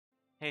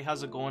Hey,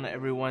 how's it going,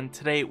 everyone?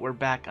 Today we're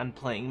back on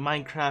playing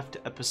Minecraft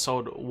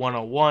episode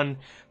 101.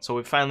 So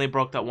we finally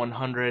broke that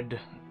 100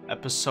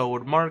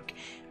 episode mark.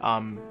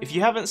 If you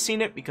haven't seen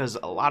it, because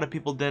a lot of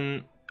people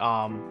didn't,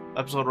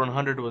 episode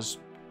 100 was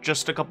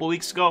just a couple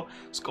weeks ago,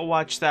 so go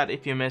watch that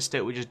if you missed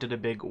it. We just did a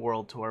big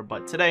world tour,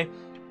 but today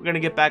we're gonna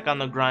get back on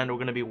the grind. We're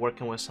gonna be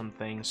working with some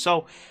things.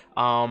 So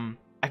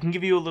I can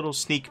give you a little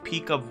sneak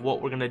peek of what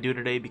we're going to do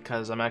today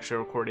because I'm actually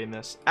recording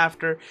this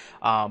after,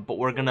 but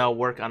we're going to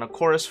work on a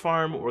chorus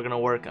farm, we're going to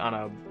work on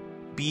a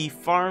bee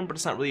farm, but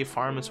it's not really a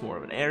farm, it's more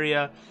of an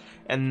area,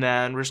 and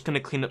then we're just going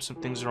to clean up some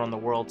things around the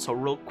world. So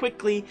real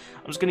quickly,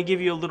 I'm just going to give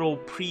you a little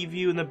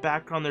preview in the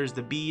background. There's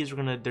the bees,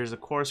 there's a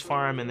chorus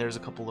farm, and there's a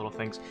couple little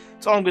things.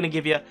 That's all I'm going to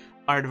give you.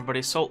 Alright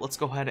everybody, so let's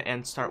go ahead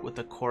and start with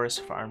the chorus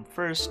farm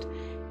first,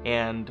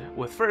 and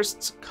with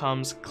firsts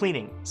comes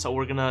cleaning.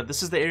 So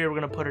this is the area we're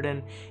gonna put it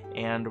in,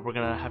 and we're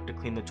gonna have to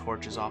clean the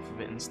torches off of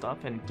it and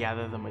stuff, and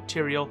gather the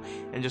material.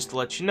 And just to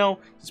let you know,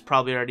 it's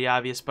probably already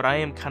obvious, but I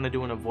am kind of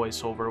doing a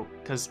voiceover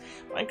because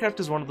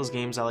Minecraft is one of those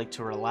games I like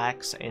to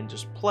relax and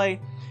just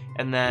play,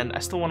 and then I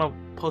still want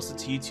to post it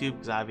to YouTube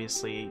because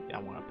obviously I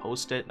want to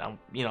post it,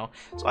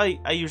 so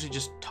I usually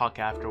just talk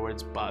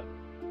afterwards. But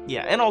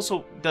yeah, and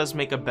also does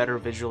make it better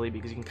visually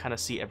because you can kind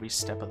of see every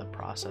step of the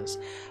process.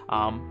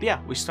 But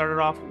yeah, we started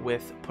off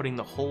with putting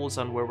the holes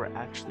on where we're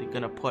actually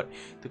going to put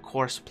the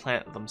chorus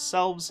plant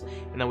themselves,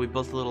 and then we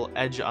built a little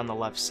edge on the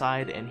left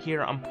side, and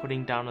here I'm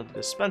putting down the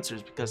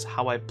dispensers because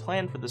how I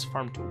plan for this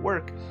farm to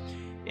work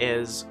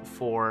is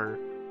for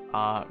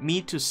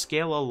me to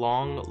scale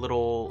along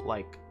little,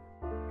 like,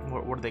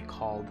 what are they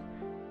called?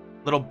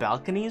 Little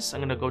balconies. I'm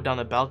going to go down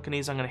the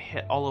balconies. I'm going to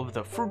hit all of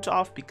the fruit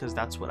off because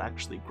that's what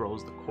actually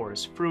grows the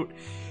chorus fruit.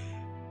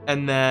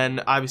 And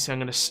then obviously I'm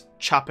going to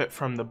chop it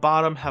from the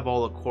bottom, have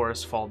all the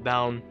chorus fall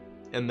down,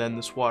 and then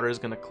this water is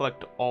going to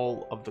collect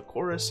all of the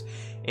chorus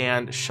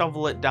and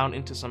shovel it down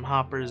into some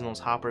hoppers, and those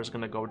hoppers are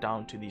going to go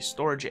down to the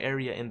storage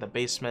area in the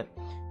basement.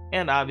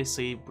 And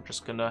obviously we're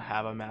just going to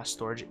have a mass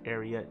storage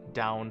area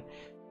down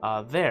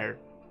there.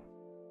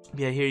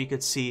 Yeah, here you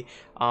could see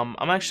I'm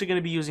actually going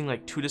to be using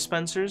like 2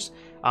 dispensers.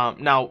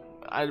 Now,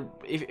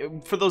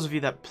 for those of you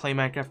that play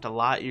Minecraft a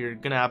lot, you're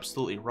going to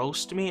absolutely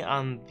roast me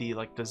on the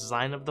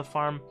design of the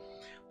farm,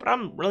 but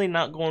I'm really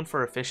not going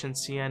for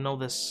efficiency. I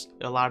know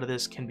a lot of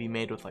this can be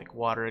made with like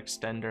water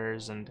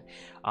extenders, and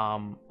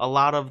a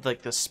lot of the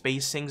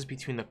spacings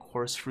between the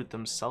chorus fruit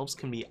themselves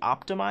can be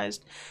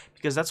optimized,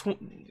 because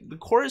the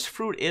chorus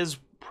fruit is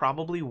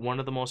probably one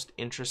of the most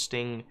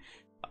interesting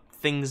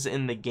things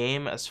in the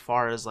game as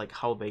far as like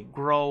how they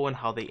grow and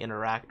how they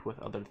interact with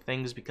other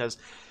things, because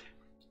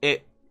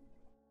it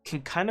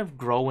can kind of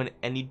grow in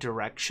any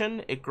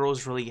direction. It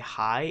grows really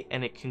high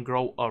and it can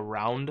grow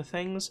around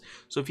things.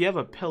 So if you have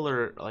a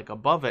pillar like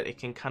above it, it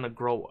can kind of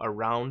grow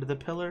around the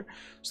pillar.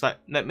 So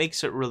that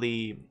makes it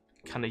really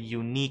kind of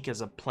unique as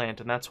a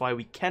plant, and that's why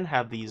we can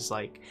have these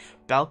like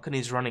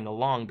balconies running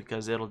along,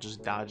 because it'll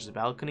just dodge the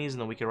balconies and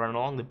then we can run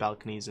along the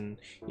balconies and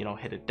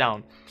hit it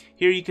down.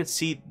 Here you can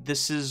see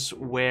this is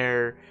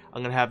where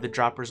I'm gonna have the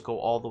droppers go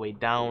all the way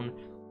down,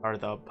 or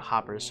the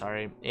hoppers,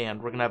 sorry,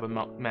 and we're gonna have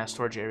a mass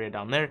storage area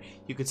down there.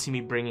 You can see me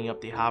bringing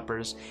up the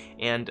hoppers,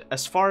 and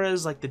as far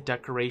as like the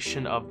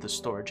decoration of the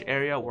storage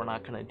area, we're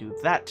not gonna do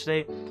that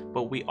today,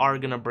 but we are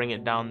gonna bring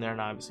it down there and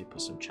obviously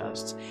put some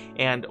chests.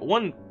 And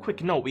one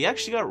quick note, we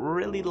actually got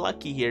really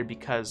lucky here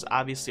because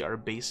obviously our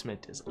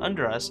basement is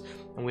under us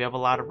and we have a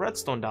lot of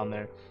redstone down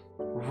there.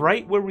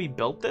 Right where we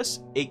built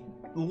this, it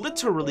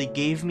literally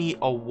gave me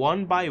a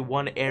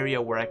 1x1 area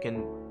where I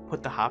can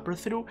put the hopper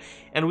through,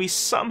 and we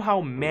somehow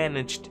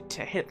managed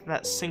to hit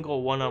that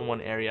single one-on-one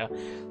area.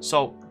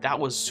 So that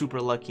was super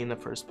lucky in the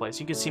first place.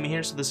 You can see me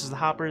here, so this is the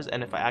hoppers,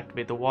 and if I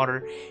activate the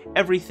water,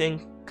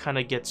 everything kind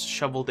of gets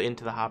shoveled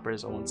into the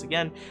hoppers. And once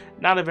again,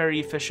 not a very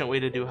efficient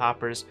way to do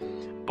hoppers,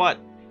 but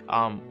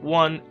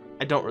one,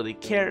 I don't really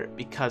care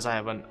because I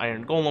have an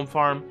iron golem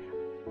farm.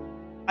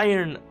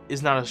 Iron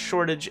is not a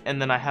shortage,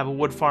 and then I have a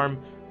wood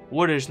farm.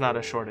 Wood is not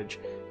a shortage,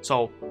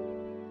 so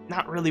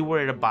not really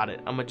worried about it.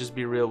 I'm gonna just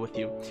be real with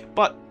you.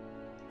 But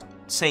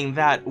saying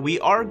that, we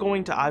are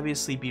going to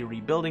obviously be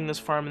rebuilding this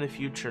farm in the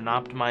future and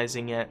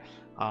optimizing it,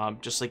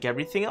 just like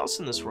everything else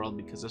in this world,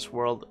 because this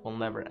world will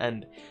never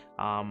end.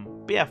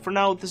 But yeah, for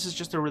now this is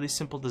just a really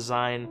simple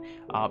design,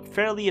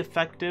 fairly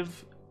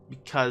effective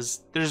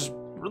because there's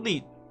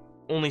really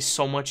only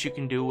so much you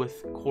can do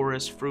with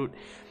chorus fruit.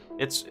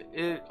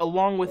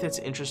 Along with its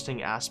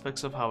interesting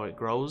aspects of how it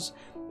grows,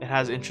 it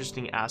has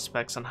interesting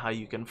aspects on how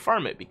you can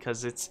farm it,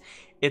 because it's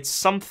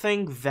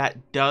something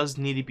that does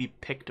need to be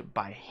picked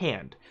by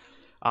hand.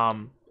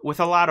 With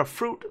a lot of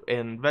fruit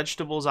and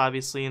vegetables,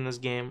 obviously, in this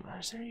game,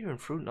 is there even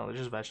fruit? No, they're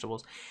just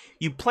vegetables.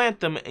 You plant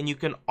them and you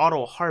can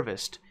auto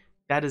harvest.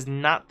 That is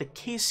not the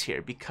case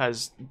here,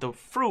 because the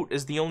fruit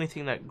is the only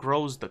thing that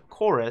grows the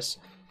chorus.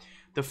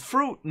 The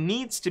fruit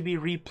needs to be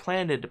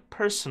replanted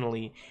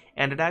personally,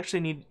 and it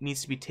actually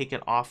needs to be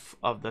taken off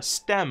of the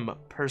stem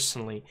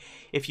personally.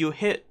 If you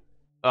hit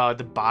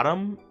the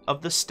bottom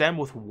of the stem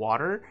with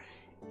water,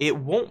 it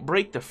won't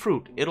break the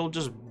fruit, it'll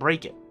just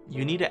break it.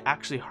 you need to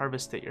actually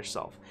harvest it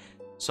yourself.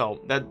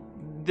 So that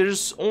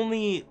there's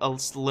only a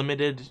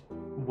limited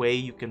way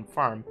you can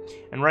farm.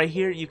 And right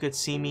here you could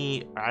see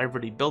me, I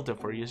already built it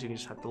for you, so you can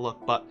just have to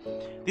look. But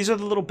these are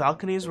the little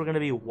balconies we're going to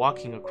be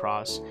walking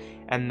across.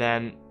 And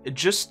then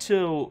just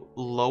to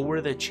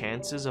lower the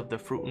chances of the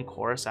fruit and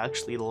chorus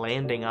actually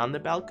landing on the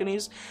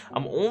balconies,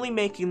 I'm only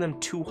making them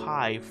too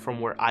high from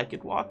where I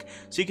could walk.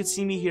 So you can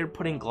see me here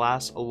putting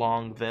glass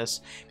along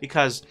this,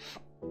 because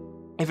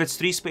if it's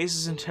 3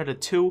 spaces instead of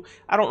 2,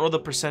 I don't know the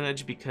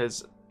percentage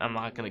because I'm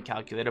not going to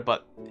calculate it,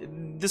 but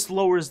this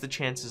lowers the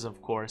chances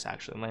of chorus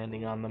actually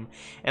landing on them.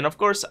 And of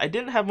course, I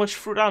didn't have much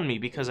fruit on me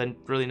because I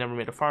really never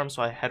made a farm,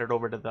 so I headed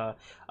over to the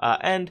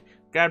end,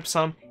 grabbed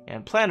some,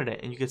 and planted it.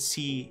 And you could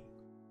see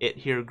it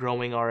here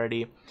growing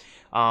already.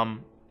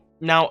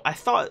 Now, I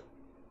thought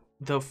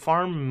the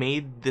farm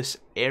made this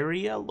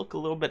area look a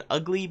little bit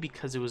ugly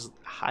because it was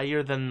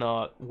higher than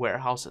the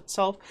warehouse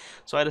itself.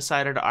 So I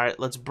decided, alright,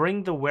 let's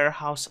bring the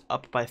warehouse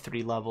up by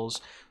 3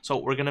 levels. So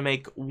we're going to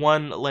make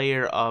 1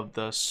 layer of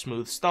the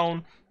smooth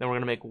stone, then we're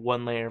going to make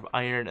 1 layer of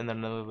iron, and then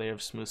another layer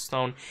of smooth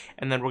stone,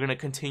 and then we're going to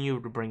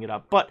continue to bring it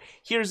up. But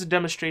here's a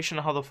demonstration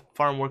of how the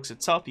farm works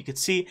itself. You can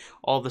see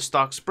all the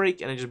stalks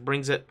break, and it just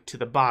brings it to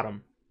the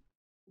bottom.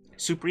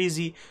 Super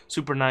easy,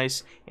 super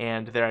nice,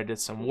 and there I did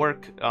some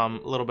work, a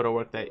little bit of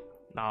work that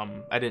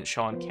I didn't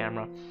show on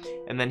camera.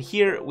 And then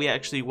here we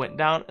actually went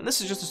down, and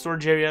this is just a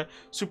storage area,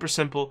 super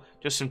simple,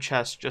 just some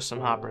chests, just some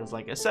hoppers.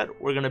 Like I said,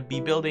 we're gonna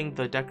be building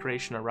the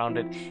decoration around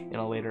it in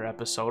a later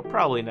episode,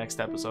 probably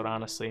next episode,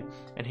 honestly.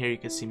 And here you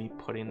can see me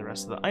putting the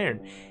rest of the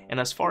iron. And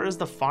as far as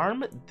the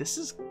farm, this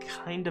is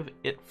kind of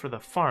it for the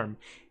farm.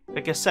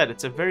 Like I said,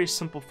 it's a very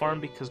simple farm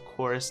because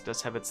chorus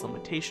does have its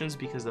limitations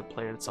because the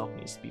player itself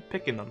needs to be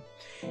picking them.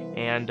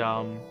 And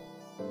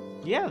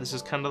yeah, this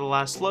is kind of the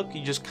last look.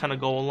 You just kind of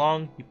go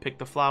along, you pick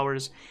the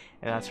flowers,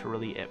 and that's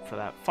really it for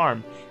that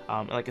farm.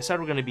 And like I said,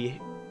 we're going to be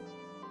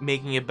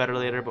making it better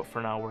later, but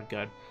for now we're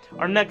good.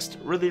 Our next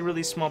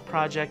really small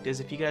project is,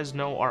 if you guys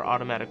know our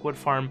automatic wood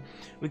farm,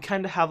 we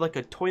kind of have like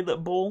a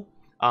toilet bowl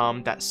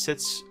that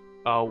sits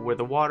where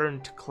the water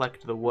and to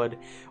collect the wood.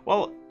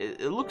 Well,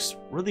 it looks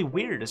really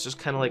weird. It's just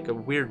kind of like a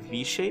weird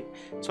V shape.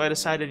 So I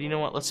decided, you know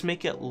what, let's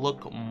make it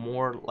look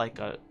more like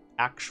a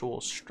actual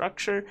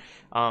structure,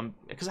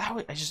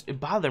 because it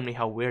bothered me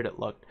how weird it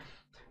looked.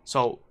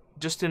 So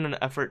just in an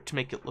effort to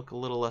make it look a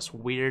little less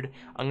weird,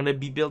 I'm gonna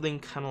be building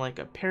kind of like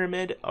a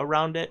pyramid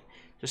around it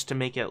just to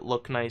make it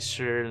look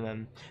nicer. And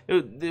then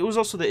it was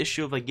also the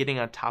issue of like getting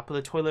on top of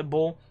the toilet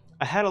bowl.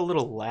 I had a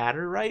little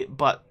ladder, right,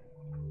 but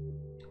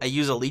I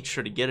use a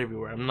leecher to get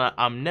everywhere.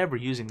 I'm never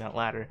using that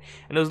ladder.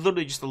 And it was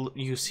literally just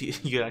you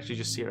could actually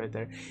just see it right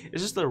there.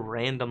 It's just a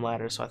random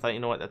ladder. So I thought, you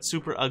know what, that's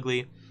super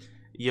ugly.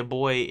 Your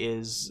boy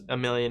is a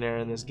millionaire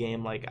in this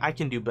game. Like, I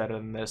can do better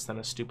than this, than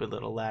a stupid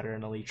little ladder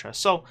and elytra.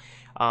 So,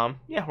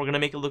 yeah, we're gonna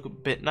make it look a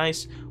bit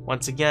nice.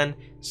 Once again,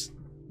 it's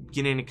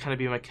getting to kind of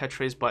be my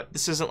catchphrase, but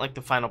this isn't like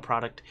the final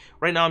product.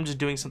 Right now, I'm just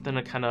doing something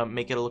to kind of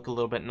make it look a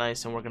little bit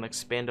nice, and we're gonna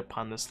expand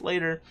upon this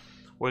later.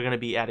 We're gonna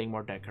be adding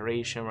more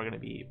decoration. We're gonna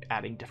be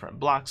adding different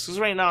blocks. Because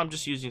right now, I'm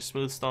just using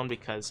smooth stone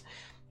because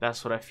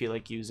that's what I feel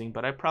like using.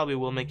 But I probably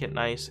will make it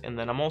nice, and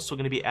then I'm also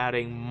gonna be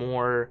adding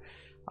more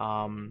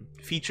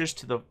features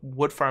to the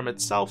wood farm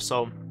itself,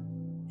 so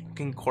you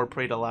can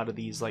incorporate a lot of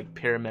these like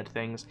pyramid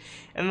things.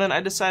 And then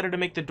I decided to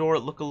make the door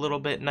look a little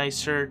bit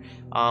nicer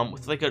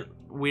with like a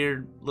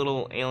weird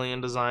little alien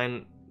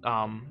design.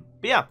 But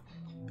yeah,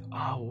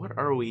 what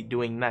are we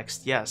doing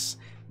next? Yes,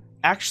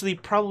 actually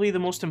probably the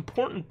most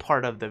important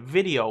part of the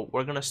video,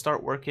 we're gonna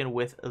start working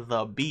with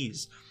the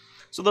bees.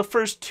 So the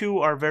first 2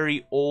 are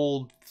very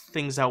old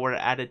things that were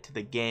added to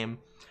the game.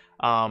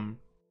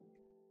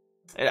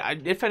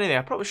 If anything,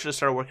 I probably should have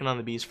started working on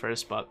the bees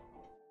first, but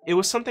it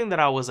was something that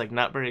I was like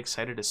not very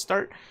excited to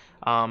start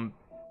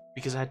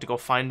because I had to go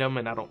find them,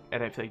 and I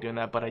didn't feel like doing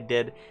that, but I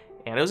did,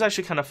 and it was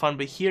actually kind of fun.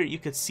 But here you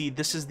could see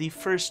this is the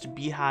first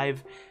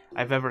beehive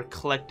I've ever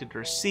collected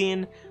or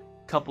seen.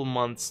 Couple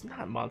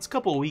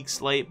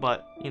weeks late,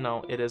 but you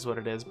know, it is what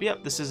it is. But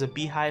yep, this is a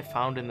beehive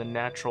found in the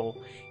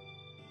natural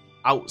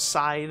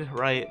outside,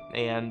 right?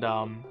 And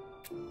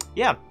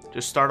yeah,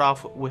 just start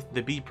off with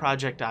the bee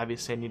project.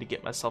 Obviously, I need to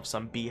get myself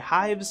some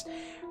beehives,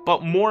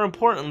 but more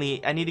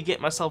importantly, I need to get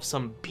myself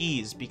some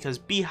bees, because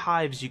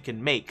beehives you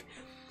can make,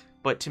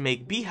 but to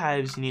make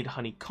beehives you need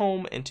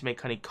honeycomb, and to make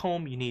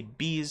honeycomb you need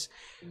bees.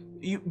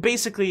 You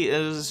basically,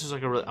 this is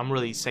like I'm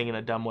really saying in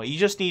a dumb way, you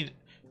just need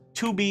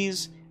 2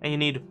 bees and you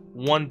need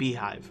 1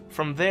 beehive.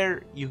 From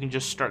there you can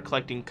just start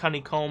collecting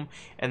honeycomb,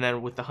 and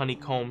then with the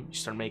honeycomb you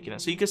start making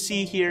it. So you can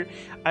see here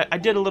I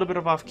did a little bit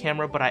of off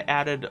camera, but I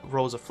added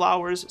rows of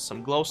flowers,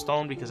 some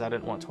glowstone because I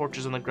didn't want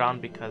torches on the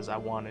ground, because I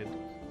wanted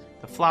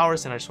the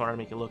flowers and I just wanted to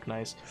make it look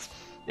nice.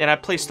 And I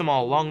placed them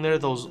all along there.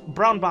 Those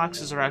brown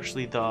boxes are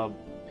actually the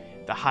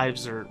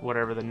hives, or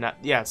whatever,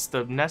 it's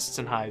the nests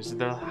and hives.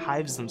 The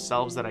hives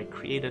themselves that I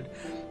created,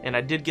 and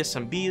I did get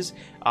some bees.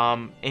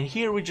 And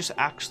here we just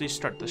actually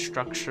start the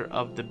structure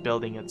of the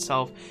building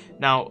itself.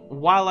 Now,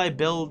 while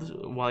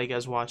you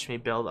guys watch me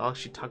build, I'll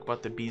actually talk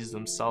about the bees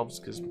themselves,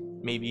 because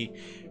maybe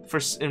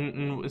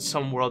in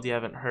some world you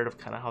haven't heard of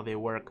kind of how they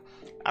work.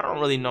 I don't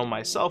really know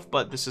myself,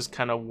 but this is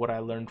kind of what I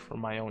learned from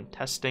my own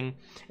testing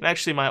and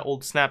actually my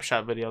old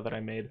snapshot video that I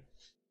made.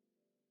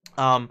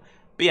 But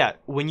yeah,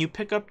 when you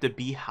pick up the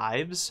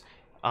beehives,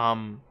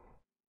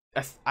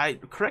 I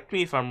correct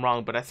me if I'm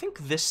wrong, but I think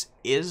this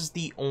is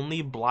the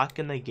only block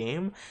in the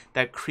game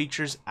that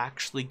creatures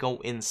actually go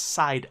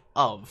inside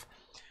of.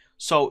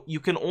 So you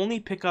can only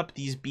pick up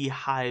these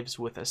beehives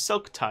with a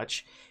silk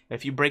touch.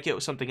 If you break it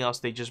with something else,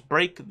 they just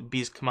break, the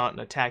bees come out and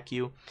attack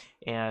you.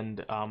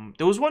 And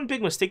there was one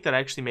big mistake that I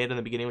actually made in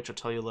the beginning, which I'll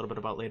tell you a little bit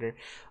about later.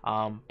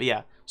 But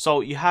yeah,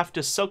 so you have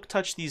to silk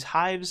touch these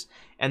hives,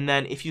 and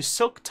then if you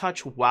silk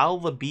touch while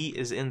the bee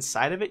is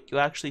inside of it, you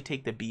actually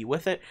take the bee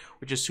with it,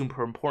 which is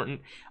super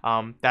important.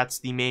 That's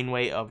the main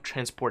way of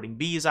transporting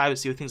bees.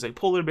 Obviously, with things like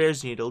polar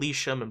bears, you need to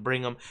leash them and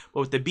bring them. But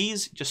with the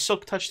bees, just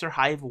silk touch their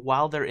hive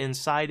while they're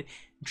inside,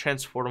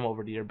 transport them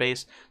over to your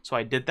base. So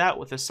I did that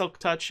with a silk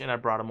touch and I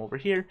brought them over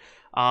here.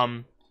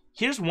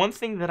 Here's one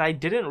thing that I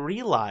didn't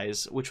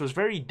realize, which was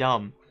very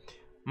dumb.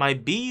 My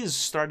bees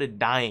started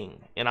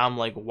dying and I'm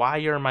like, why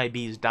are my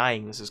bees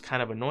dying? This is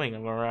kind of annoying.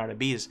 I'm going to run out of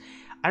bees.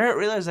 I didn't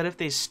realize that if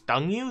they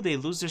stung you, they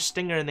lose their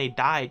stinger and they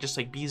die just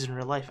like bees in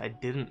real life. I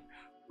didn't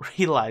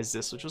realize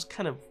this, which was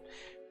kind of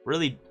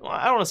really, well,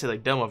 I don't want to say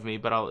like dumb of me,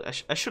 but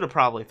I should have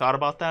probably thought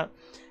about that.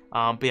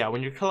 But yeah,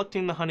 when you're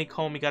collecting the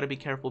honeycomb, you got to be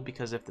careful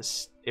because if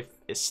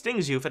it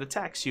stings you, if it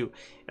attacks you,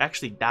 it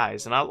actually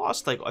dies. And I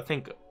lost like, I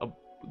think a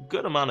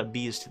good amount of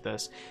bees to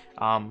this.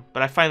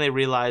 But I finally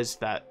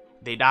realized that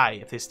they die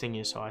if they sting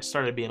you, so I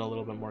started being a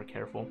little bit more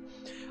careful.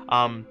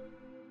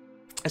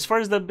 As far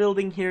as the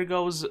building here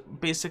goes,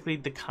 basically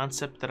the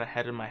concept that I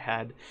had in my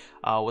head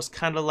was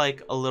kind of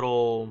like a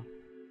little,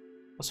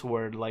 what's the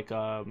word, like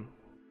a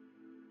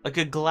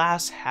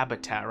glass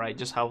habitat, right?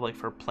 Just how like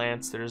for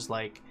plants there's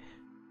like,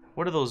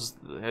 what are those,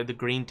 the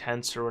green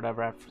tents or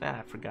whatever?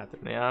 I forgot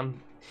their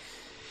name.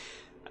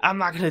 I'm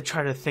not going to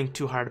try to think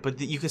too hard, but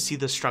you can see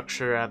the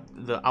structure,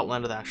 the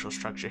outline of the actual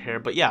structure here.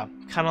 But yeah,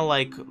 kind of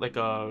like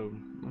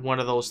one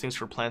of those things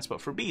for plants, but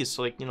for bees.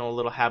 So like, you know, a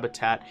little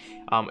habitat.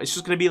 It's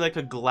just going to be like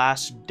a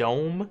glass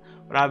dome,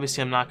 but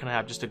obviously I'm not going to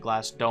have just a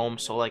glass dome.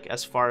 So like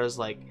as far as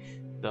like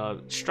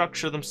the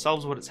structure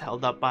themselves, what it's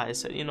held up by, I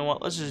said, you know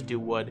what, let's just do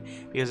wood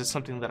because it's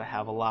something that I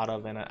have a lot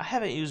of, and I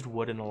haven't used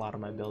wood in a lot of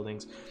my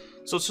buildings.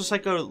 So it's just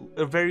like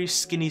a very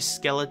skinny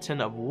skeleton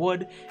of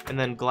wood and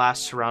then glass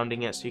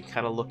surrounding it so you can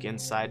kind of look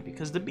inside,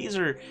 because the bees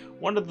are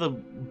one of the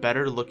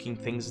better looking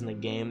things in the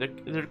game.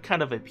 They're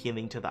kind of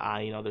appealing to the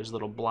eye. You know, there's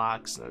little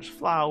blocks and there's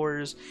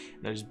flowers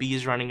and there's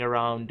bees running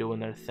around doing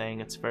their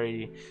thing. It's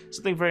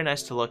something very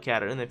nice to look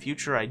at. And in the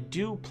future, I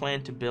do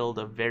plan to build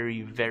a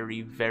very,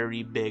 very,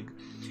 very big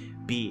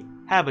bee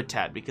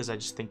habitat because I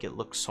just think it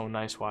looks so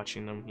nice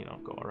watching them, you know,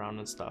 go around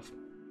and stuff.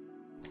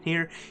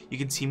 Here you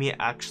can see me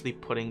actually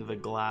putting the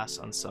glass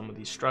on some of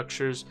these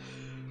structures.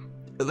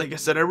 Like I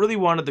said, I really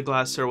wanted the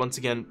glass there once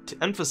again to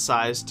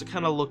emphasize, to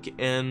kind of look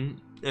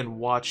in and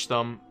watch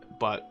them,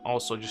 but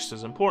also just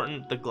as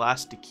important, the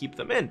glass to keep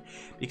them in,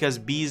 because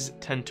bees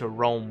tend to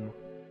roam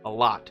a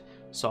lot.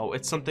 So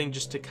it's something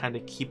just to kind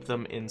of keep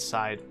them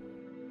inside.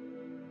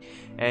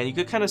 And you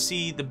could kind of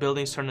see the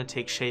building starting to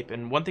take shape.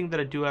 And one thing that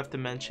I do have to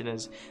mention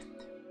is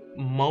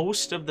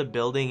most of the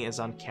building is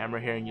on camera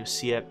here and you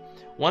see it.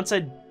 Once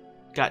I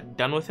got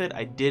done with it,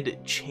 I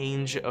did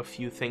change a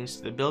few things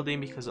to the building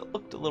because it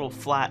looked a little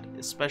flat,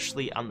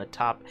 especially on the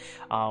top.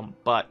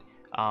 But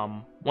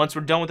once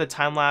we're done with the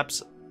time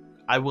lapse,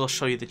 I will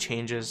show you the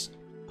changes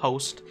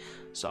post,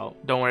 so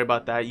don't worry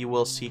about that. You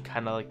will see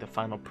kind of like the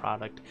final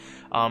product.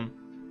 But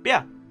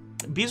yeah,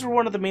 bees were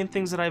one of the main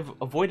things that I've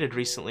avoided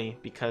recently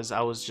because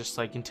I was just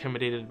like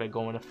intimidated by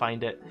going to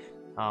find it.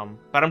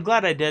 But I'm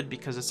glad I did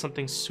because it's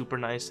something super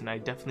nice and I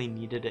definitely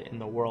needed it in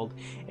the world,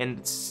 and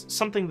it's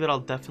something that I'll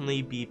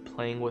definitely be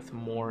playing with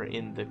more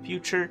in the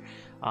future.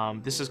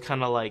 This is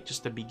kind of like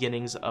just the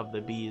beginnings of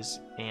the bees,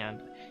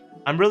 and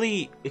I'm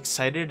really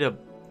excited to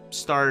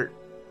start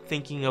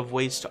thinking of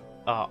ways to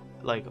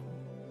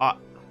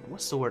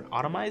what's the word,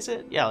 automize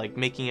it? Yeah, like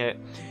making it,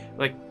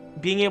 like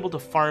being able to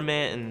farm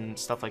it and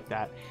stuff like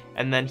that.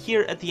 And then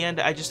here at the end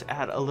I just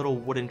add a little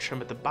wooden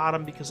trim at the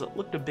bottom because it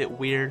looked a bit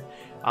weird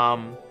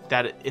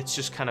that it's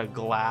just kind of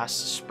glass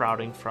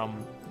sprouting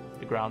from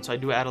the ground. So I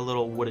do add a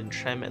little wooden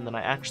trim, and then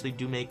I actually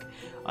do make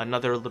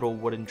another little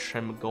wooden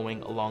trim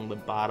going along the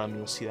bottom.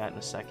 You'll see that in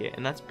a second.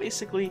 And that's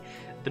basically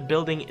the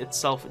building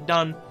itself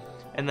done.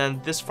 And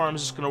then this farm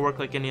is just going to work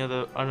like any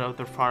other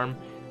farm.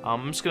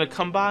 I'm just going to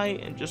come by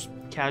and just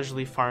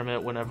casually farm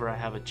it whenever I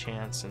have a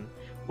chance, and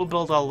we'll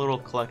build a little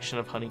collection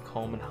of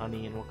honeycomb and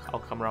honey, and I'll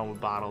come around with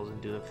bottles and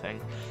do the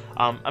thing.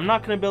 I'm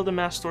not going to build a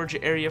mass storage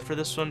area for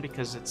this one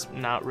because it's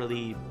not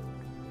really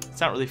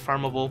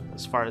farmable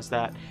as far as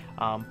that.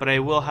 But I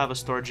will have a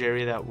storage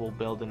area that we'll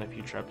build in a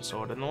future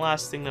episode. And the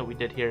last thing that we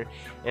did here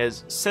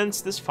is,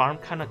 since this farm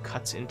kind of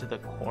cuts into the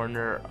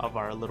corner of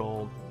our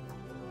little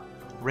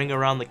ring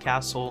around the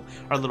castle,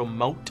 our little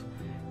moat,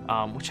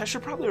 which I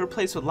should probably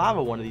replace with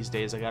lava one of these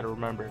days, I gotta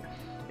remember.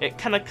 It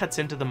kind of cuts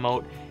into the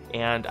moat,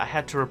 and I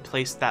had to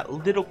replace that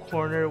little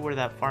corner where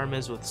that farm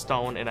is with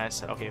stone, and I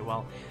said, okay,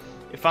 well,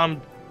 if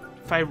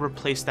I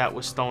replace that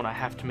with stone, I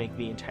have to make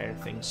the entire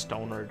thing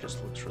stone, or it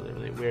just looks really,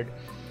 really weird.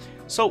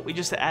 So we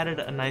just added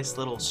a nice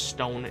little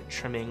stone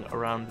trimming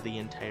around the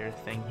entire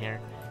thing here.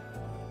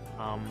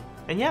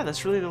 And yeah,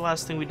 that's really the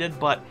last thing we did,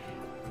 but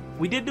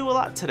we did do a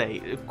lot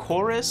today.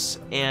 Chorus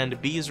and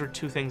bees are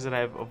two things that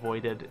I've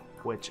avoided,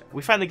 which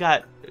we finally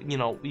got, you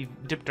know, we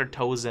dipped our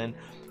toes in.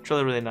 It's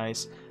really, really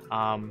nice.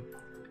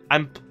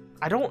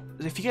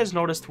 If you guys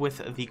noticed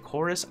with the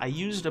chorus, I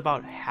used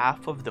about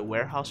half of the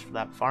warehouse for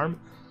that farm.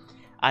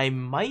 I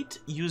might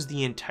use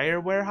the entire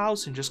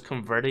warehouse and just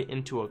convert it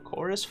into a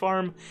chorus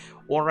farm,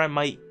 or I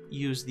might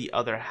use the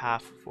other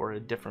half for a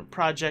different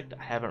project.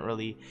 I haven't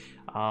really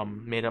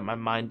made up my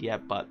mind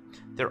yet, but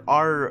there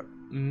are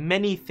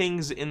many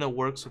things in the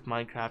works with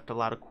Minecraft, a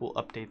lot of cool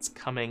updates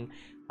coming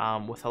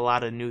with a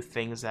lot of new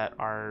things that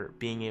are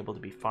being able to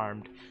be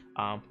farmed.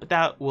 But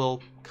that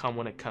will come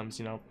when it comes,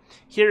 you know.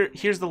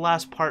 Here's the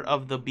last part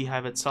of the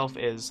beehive itself,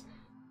 is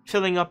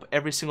filling up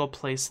every single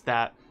place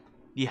that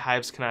the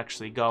hives can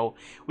actually go.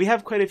 We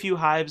have quite a few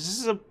hives. This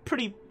is a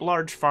pretty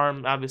large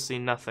farm, obviously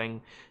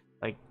nothing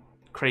like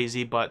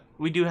crazy, but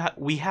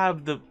we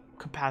have the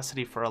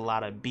capacity for a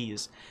lot of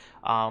bees.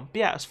 But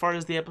yeah, as far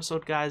as the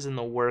episode, guys, and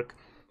the work,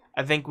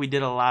 I think we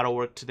did a lot of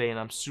work today, and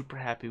I'm super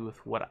happy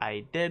with what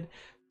I did.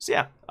 So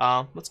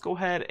yeah, let's go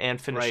ahead and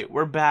finish. Right,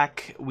 we're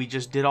back. We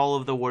just did all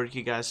of the work.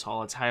 You guys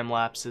saw the time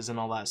lapses and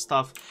all that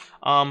stuff.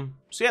 So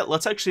yeah,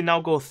 let's actually now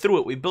go through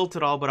it. We built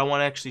it all, but I want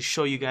to actually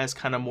show you guys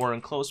kind of more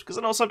in close, because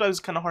I know sometimes it's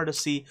kind of hard to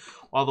see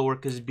while the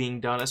work is being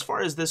done. As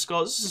far as this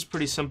goes, this is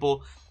pretty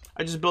simple.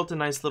 I just built a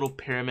nice little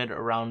pyramid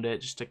around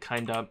it just to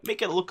kind of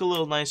make it look a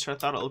little nicer. I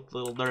thought it looked a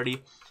little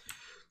dirty.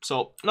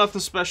 So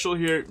nothing special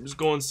here. Just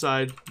go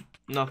inside.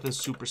 Nothing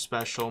super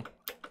special.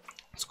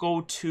 Let's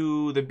go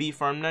to the bee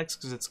farm next,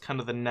 because it's kind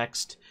of the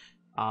next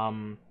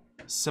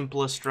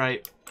simplest,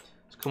 right?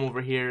 Let's come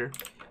over here.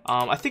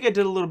 I think I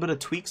did a little bit of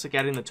tweaks, like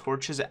adding the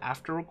torches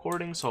after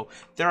recording, so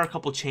there are a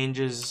couple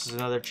changes. This is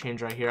another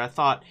change right here. I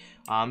thought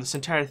this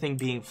entire thing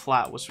being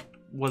flat was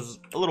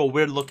a little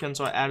weird looking,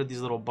 so I added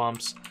these little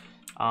bumps.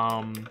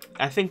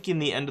 I think in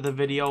the end of the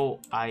video,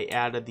 I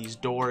added these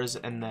doors,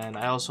 and then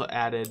I also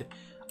added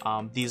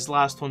these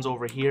last ones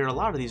over here. A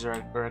lot of these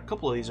are, or a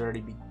couple of these are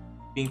already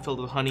being filled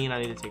with honey, and I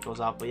need to take those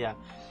out. But yeah,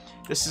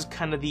 this is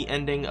kind of the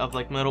ending of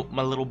like my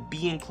little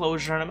bee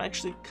enclosure, and I'm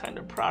actually kind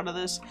of proud of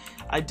this.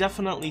 I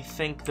definitely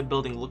think the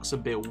building looks a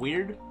bit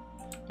weird.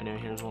 Anyway,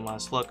 here's one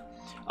last look.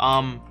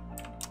 Okay,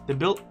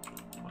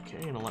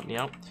 you're gonna let me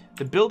out.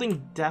 The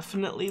building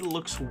definitely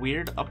looks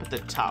weird up at the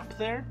top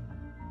there.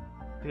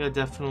 I think that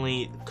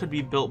definitely could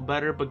be built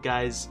better, but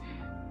guys,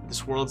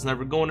 this world's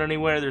never going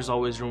anywhere. There's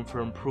always room for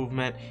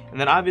improvement.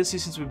 And then obviously,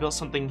 since we built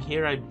something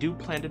here, I do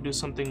plan to do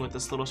something with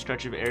this little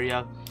stretch of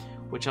area,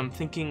 which I'm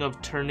thinking of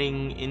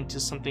turning into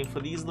something for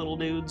these little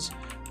dudes.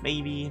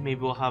 Maybe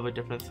we'll have a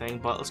different thing.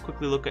 But let's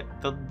quickly look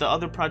at the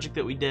other project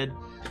that we did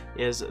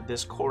is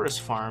this chorus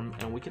farm,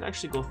 and we can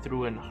actually go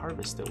through and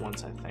harvest it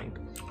once, I think.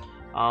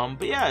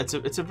 But yeah,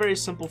 it's a very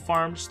simple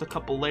farm, just a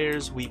couple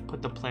layers. We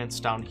put the plants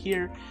down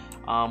here.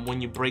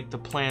 When you break the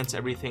plants,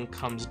 everything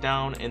comes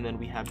down, and then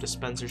we have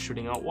dispensers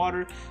shooting out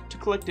water to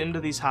collect into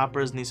these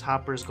hoppers, and these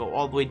hoppers go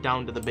all the way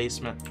down to the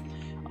basement.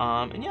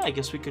 And yeah, I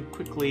guess we could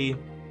quickly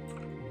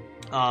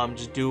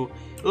just do.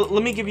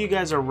 Let me give you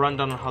guys a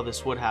rundown on how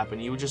this would happen.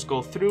 You would just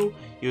go through,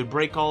 you would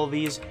break all of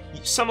these.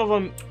 Some of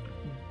them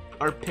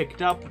are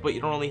picked up, but you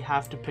don't really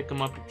have to pick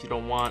them up if you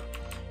don't want,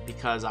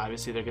 because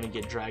obviously they're going to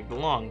get dragged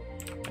along.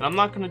 And I'm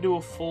not going to do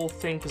a full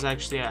thing, because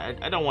actually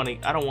I don't want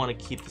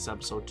to keep this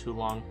episode too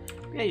long.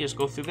 Yeah, you just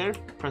go through there,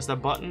 press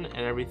that button, and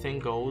everything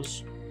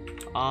goes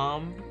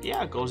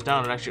yeah, it goes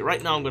down. And actually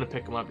right now I'm going to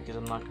pick them up, because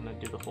I'm not going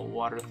to do the whole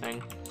water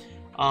thing.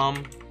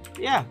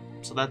 Yeah,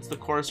 so that's the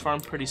chorus farm.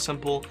 Pretty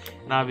simple.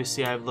 And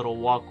obviously I have little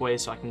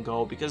walkways so I can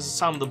go, because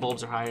some of the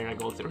bulbs are higher. I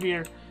go through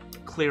here,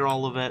 clear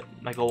all of it,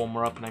 and I go one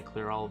more up and I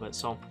clear all of it.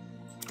 So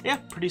yeah,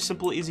 pretty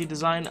simple, easy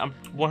design. I'm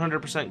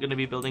 100% going to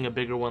be building a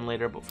bigger one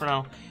later, but for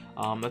now,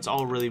 that's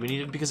all really we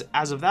needed, because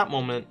as of that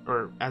moment,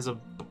 or as of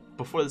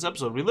before this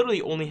episode, we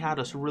literally only had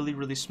a really,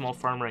 really small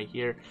farm right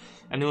here,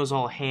 and it was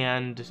all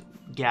hand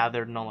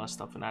gathered and all that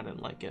stuff, and I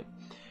didn't like it.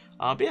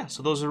 But yeah,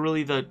 so those are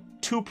really the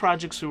two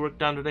projects we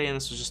worked on today, and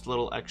this was just a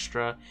little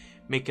extra,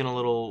 making a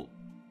little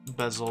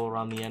bezel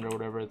around the end or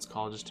whatever it's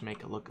called, just to make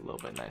it look a little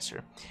bit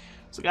nicer.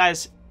 So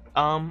guys,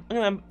 I'm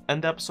going to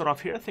end the episode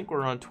off here. I think we're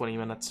around 20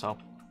 minutes, so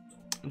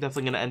I'm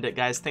definitely going to end it,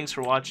 guys. Thanks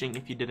for watching.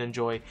 If you did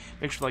enjoy,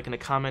 make sure to like and a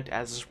comment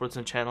as this supports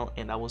the channel,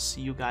 and I will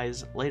see you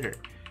guys later.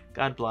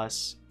 God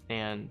bless,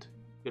 and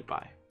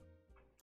goodbye.